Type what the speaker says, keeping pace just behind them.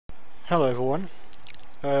Hello everyone,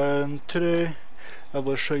 today I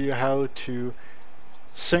will show you how to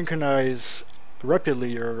synchronize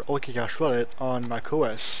rapidly your OKCash wallet on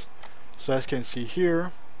macOS. So as you can see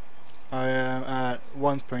here, I am at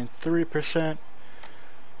 1.3%.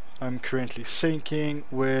 I'm currently syncing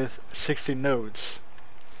with 60 nodes.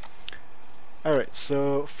 Alright,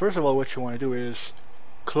 so first of all what you want to do is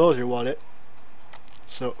close your wallet.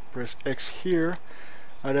 So press X here,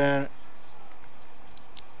 and then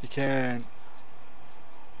you can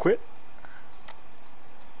quit,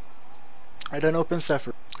 and then open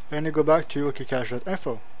Zephyr, and you go back to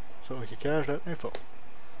OKCash.info. So OKCash.info.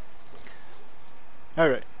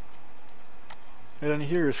 Alright, and then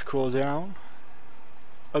here you scroll down,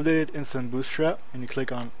 updated instant bootstrap, and you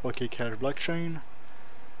click on OKCash blockchain.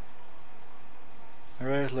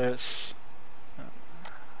 Alright,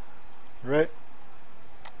 right,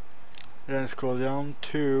 and then scroll down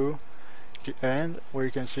to the end where you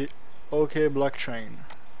can see OK blockchain,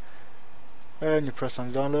 and you press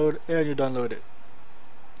on download and you download it.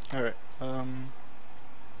 Alright, and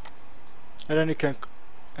then you can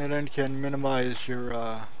minimize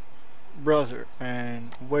your browser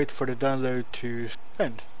and wait for the download to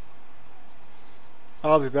end.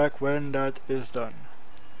 I'll be back when that is done.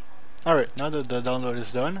 Alright, now that the download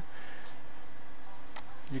is done,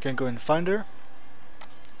 you can go in Finder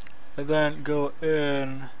and then go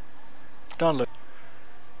in Download,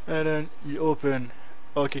 and then you open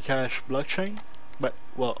OKCash blockchain,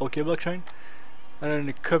 OK blockchain, and then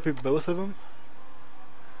you copy both of them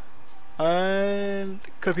and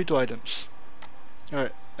copy two items.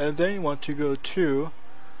 Alright, and then you want to go to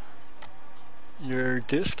your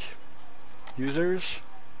disk, users,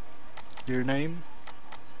 your name,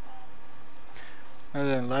 and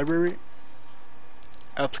then library,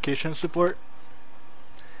 application support,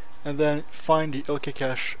 and then find the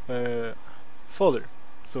OKCash folder,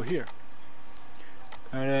 so here,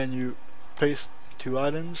 and then you paste two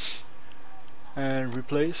items and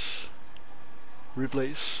replace, and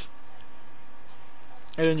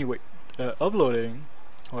then you wait. Uploading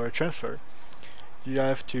or transfer, you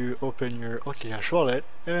have to open your OKCash wallet,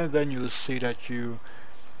 and then you'll see that you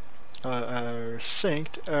are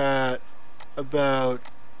synced at about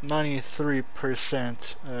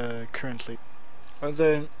 93% currently. And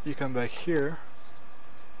then you come back here,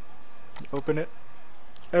 open it,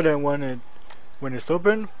 and then when it's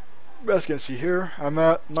open, as you can see here, I'm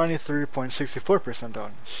at 93.64%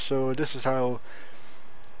 done. So this is how.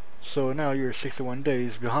 So now you're 61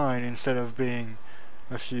 days behind instead of being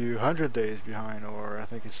a few hundred days behind, or I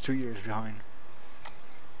think it's 2 years behind.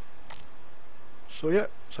 So yeah,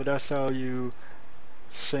 so that's how you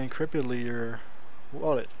sync rapidly your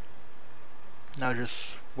wallet. Now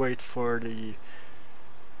just wait for the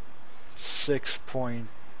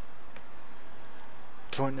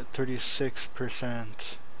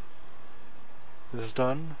 6.36% is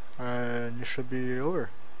done, and you should be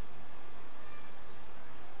over.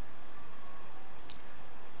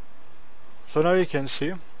 So now you can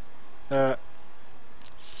see, so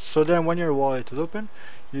then when your wallet is open,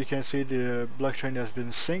 you can see the blockchain has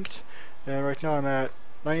been synced, and right now I'm at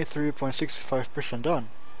 93.65% done.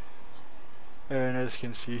 And as you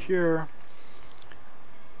can see here,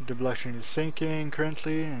 the blockchain is syncing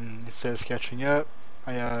currently, and it says catching up.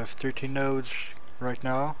 I have 13 nodes right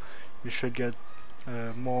now. You should get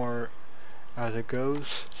more as it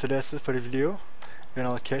goes. So that's it for the video, and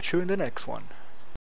I'll catch you in the next one.